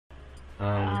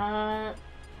I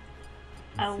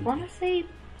want to say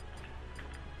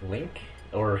Link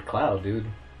or Cloud, dude.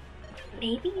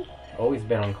 maybe. Always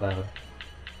bet on Cloud.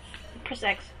 Press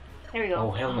X. There we go.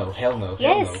 Oh hell no, hell no,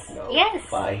 Yes, hell no. No. yes,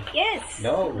 Bye. yes.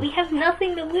 No. We have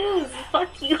nothing to lose.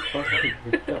 Fuck you.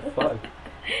 What the fuck?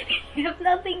 You have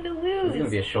nothing to lose. This is gonna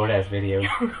be a short ass video.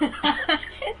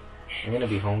 I'm gonna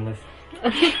be homeless.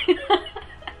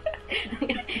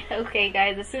 Okay,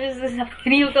 guys. As soon as this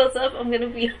video goes up, I'm gonna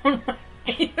be on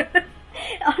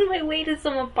my way to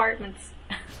some apartments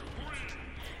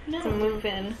to move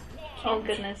in. Oh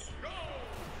goodness.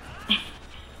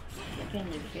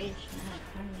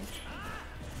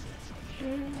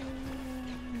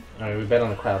 Alright, we bet on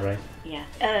the Cloud, right? Yeah.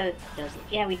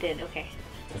 Yeah, we did. Okay.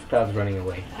 This Cloud's running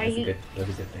away. Are That's you- a good. That's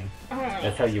a good thing. Alright.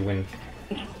 That's how you win.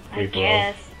 I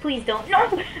guess. Please don't. No.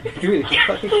 Dude, he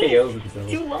fucking KOs himself.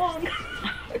 Too long.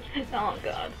 Oh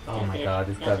god. Oh my god,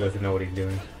 this Cloud doesn't know what he's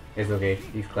doing. It's okay,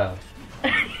 he's Cloud.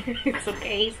 It's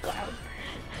okay. He's Cloud.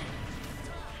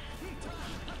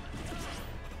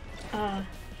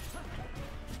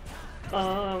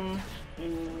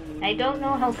 I don't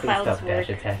know how Please clouds stop work. dash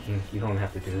attacking. You don't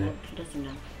have to do that. He doesn't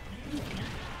know.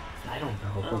 I don't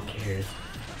know. Who cares?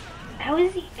 How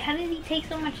did he take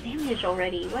so much damage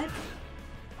already? What?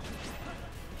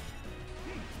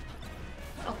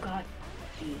 Oh god.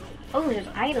 Oh, there's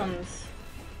items.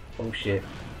 Oh shit.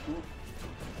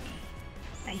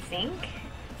 I think.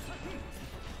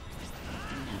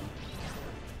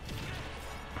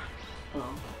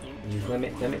 Oh, there. Use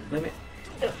limit.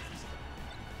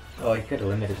 Oh, I could have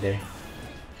limited there.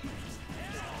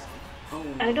 Oh,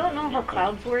 I don't know how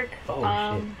clouds work.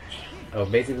 Oh shit. Oh,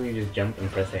 basically you just jump and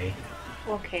press A.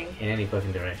 Okay. In any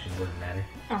fucking direction, doesn't matter.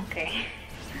 Okay.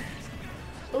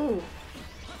 Ooh.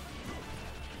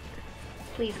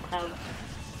 Please, Cloud.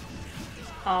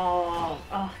 Oh,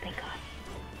 thank God.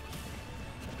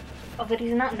 Oh, but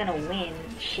he's not gonna win.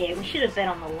 Shit, we should have bet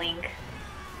on the Link.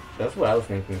 That's what I was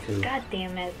thinking too. God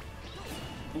damn it.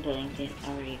 the link is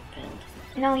already filled.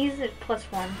 No, he's at +1.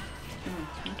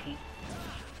 Okay.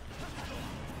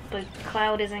 But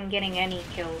Cloud isn't getting any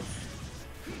kills.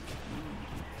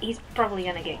 He's probably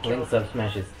gonna get killed. Link sub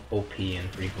smash is OP in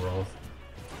free for alls.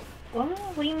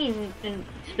 What do you mean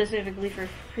specifically for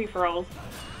free-for-alls?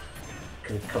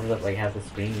 Cause it covers up like half the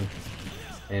screen.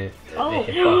 And it Oh.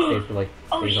 hitbox stays for like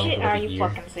Oh stays on shit, for like are a you year.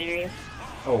 fucking serious?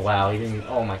 Oh wow, he didn't.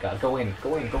 Oh my god, go in.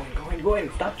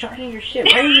 Stop charging your shit.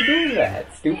 Why are you doing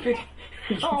that, stupid?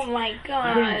 Oh my Why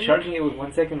are you god. charging it with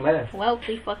 1 second left? Well,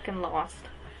 we fucking lost.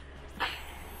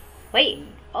 Wait.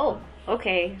 Oh,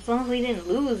 okay. As long as we didn't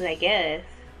lose, I guess.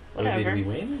 Oh, Whatever. did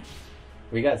we win?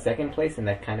 We got second place, and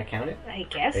that kind of counted. I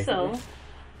guess so. Basically.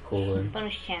 Cool. Then.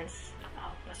 Bonus chance.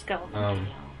 Oh, let's go.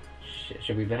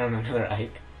 Should we bet on another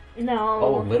Ike? No.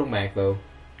 Oh, Little Mac though.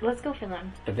 Let's go for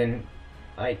them. But then,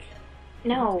 Ike.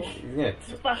 No. He's gonna.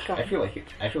 Fuck him. I feel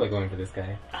like going for this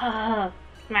guy.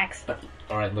 Max.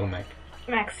 All right, Little Mac.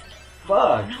 Max.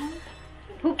 Fuck.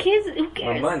 Who cares? Who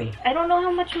cares? More money. I don't know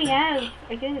how much we have.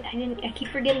 I keep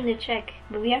forgetting to check,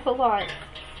 but we have a lot.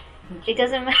 It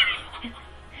doesn't matter.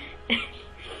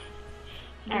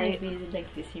 Alright. Maybe it's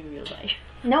like this in real life.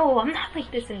 No, I'm not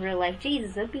like this in real life.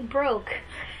 Jesus, I'd be broke.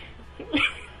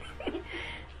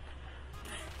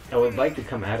 I would like to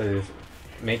come out of this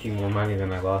making more money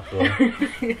than I lost. Though.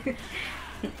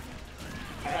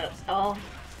 Oh,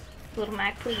 Little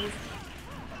Mac, please.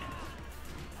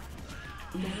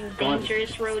 This is Come on,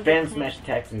 dangerous road. Spam smash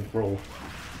attacks and roll.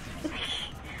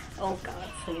 Oh god.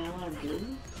 So you don't want blue?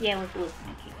 Yeah, with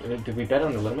blue. Did we bet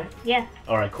on the Little Mac? Yeah.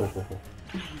 All right, cool.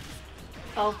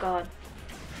 Oh god.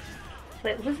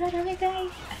 Wait, was that other guy?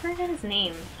 I forgot his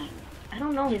name. I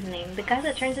don't know his name. The guy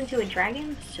that turns into a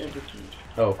dragon? Silver dude.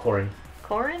 Oh, Corin.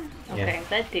 Corin? Okay, Yeah.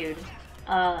 that dude.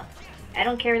 I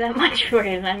don't care that much for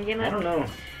him. I don't know.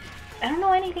 I don't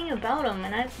know anything about him,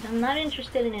 and I'm not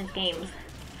interested in his games.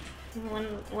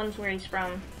 One's where he's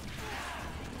from.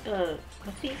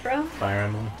 What's he from? Fire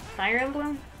Emblem. Fire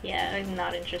Emblem? Yeah, I'm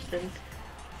not interested.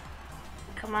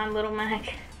 Come on, Little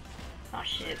Mac. Oh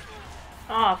shit.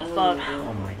 Oh fuck.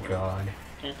 Oh my god.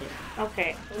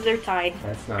 Okay, they're tied.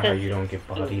 That's not how you don't get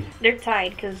bodied. They're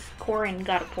tied because Corin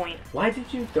got a point. Why did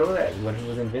you throw that when he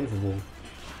was invincible?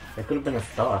 That could have been a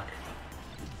stock.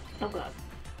 Oh god.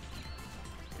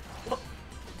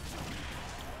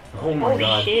 Oh my Holy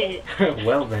god. shit.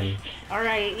 Well then.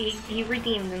 Alright, he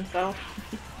redeemed himself.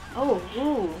 Oh,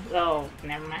 ooh. Oh,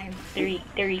 never mind.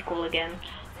 They're equal again.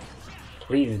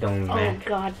 Please don't Oh Mac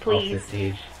god, off the please.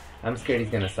 stage. I'm scared he's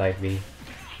gonna side B.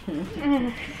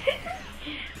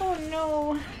 Oh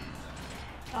no.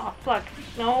 Oh fuck.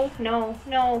 No.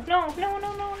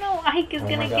 Ike is Oh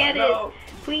gonna my God, get no. it.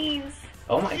 Please.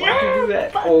 Oh my god, did you do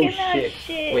that? Oh Fucking that shit.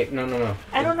 shit. Wait, no.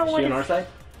 I don't know Is what she on it's- our side?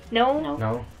 No?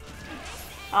 No.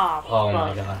 Oh, Oh my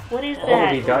fuck. god. What is Oh,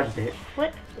 that? we dodged it.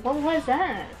 What was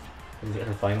that? Is it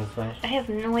her final smash? I have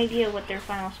no idea what their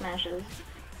final smash is.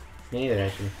 Me neither,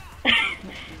 actually.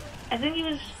 I think it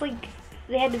was just like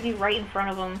they had to be right in front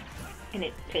of him, and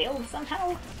it failed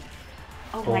somehow.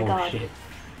 Oh my god. Shit.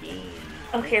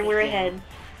 Okay, we're ahead.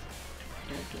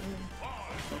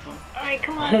 Alright,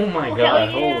 come on. Oh my Oh, god,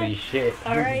 hell yeah. holy shit.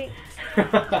 Alright.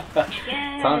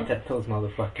 Yeah. Contact those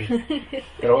motherfuckers.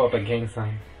 Throw up a gang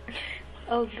sign.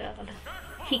 Oh god.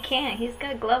 He can't, he's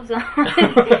got gloves on. I'm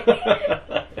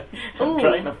Ooh.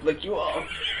 trying to flick you off.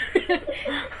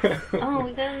 Oh,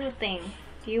 we got a new thing.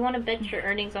 Do you want to bet your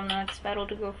earnings on the next battle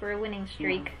to go for a winning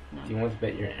streak? No. Do you want to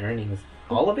bet your earnings?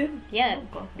 All of it? Yeah,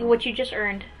 what you just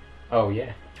earned. Oh,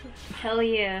 yeah. Hell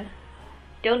yeah.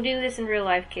 Don't do this in real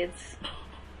life, kids.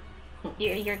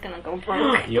 You're gonna go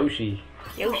broke. Yoshi.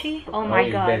 Yoshi? Oh my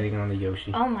Always god. betting on the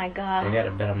Yoshi. Oh my I god.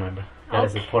 gotta bet on my gotta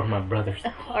Okay. support my brothers.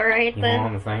 Alright You know what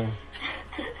then. I'm saying?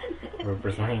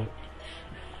 Represent.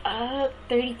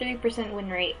 33% win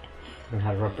rate. And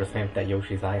how to represent that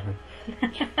Yoshi's Island.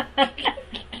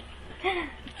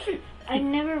 I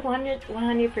never wanted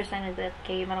 100% of that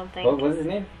game, I don't think. What was his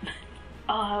name?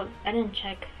 I didn't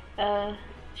check.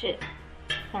 Shit.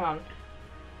 Hold on.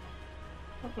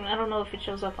 I don't know if it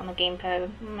shows up on the gamepad.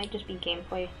 It might just be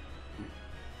gameplay.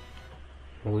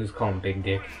 We'll just call him Big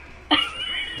Dick.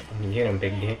 You get him,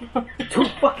 Big Dick. 2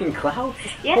 fucking clouds?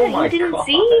 Yeah, oh you my didn't god.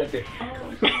 see?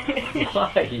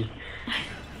 Why?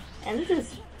 And this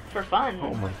is for fun.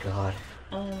 Oh my god.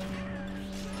 Oh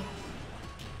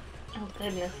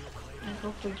goodness. I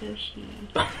go for Yoshi.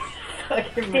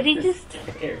 Fucking Did he with just-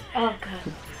 this stare. Oh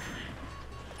god.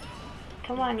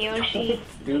 Come on, Yoshi.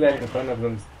 Do that in front of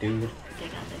them, dude.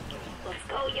 Let's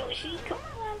go, Yoshi. Come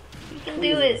on. You can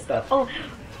Please do it. stop. Oh,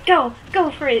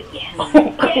 go for it. Yes. Oh,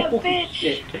 Yeah, holy bitch.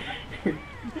 shit.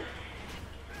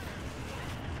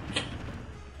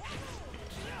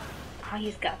 Oh,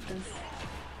 he's got this.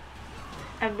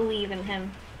 I believe in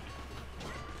him.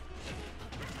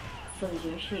 So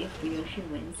Yoshi, if Yoshi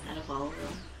wins out of all of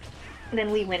them,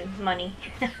 Then we win money.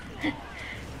 well,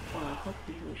 I hope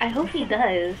Yoshi. I hope he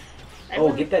does. I Oh,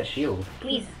 really- get that shield.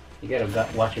 Please. You gotta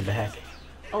watch your back.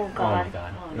 Oh Oh my god.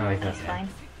 god. Oh, No, he's not That's dead. fine.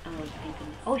 I was thinking.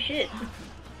 Oh shit.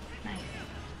 Nice.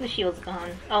 The shield's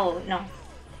gone. Oh no.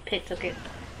 Pit took it.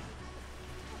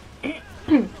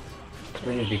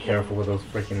 Please be careful with those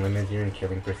freaking limits. You're in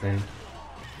killing percent.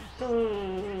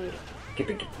 Oh Get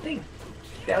the thing.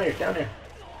 Down here.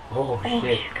 Oh shit.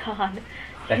 my god.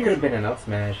 That could have been an up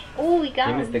smash. Oh, we He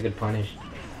got missed a him. good punish.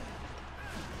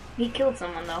 He killed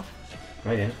someone though.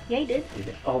 No, he didn't. Yeah, he did. He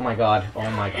did. Oh my god. Oh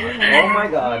my god. Oh my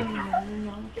god.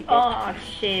 Oh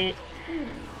shit.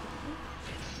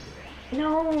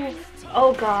 No.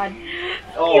 Oh god.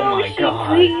 Oh my Yoshi, god,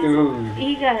 please. dude.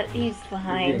 He's You're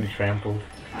behind. getting trampled.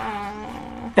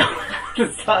 Oh.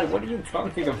 Decide, what are you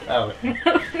talking about?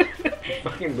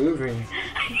 Fucking losing.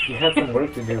 You have some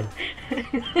work to do.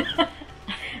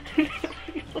 You're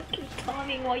fucking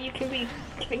taunting while you can be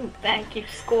getting back your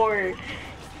score.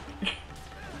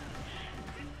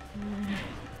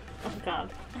 Oh god.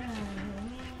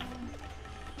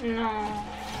 No.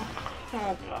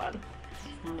 Oh god.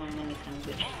 Now my money sounds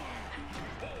good.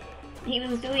 He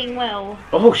was doing well.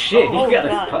 Oh shit, Oh, he got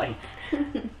God. a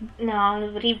spike. No,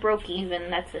 but he broke even,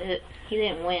 that's it. He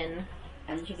didn't win.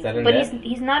 And you That can in But that?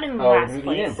 he's not in Oh, last he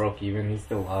place. didn't broke even, he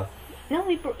still lost. No,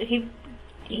 he's got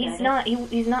it. not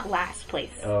he's not last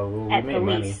place. Oh, well, we at made the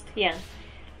money. least. Yeah.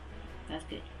 That's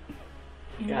good.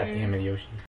 God damn it, Yoshi.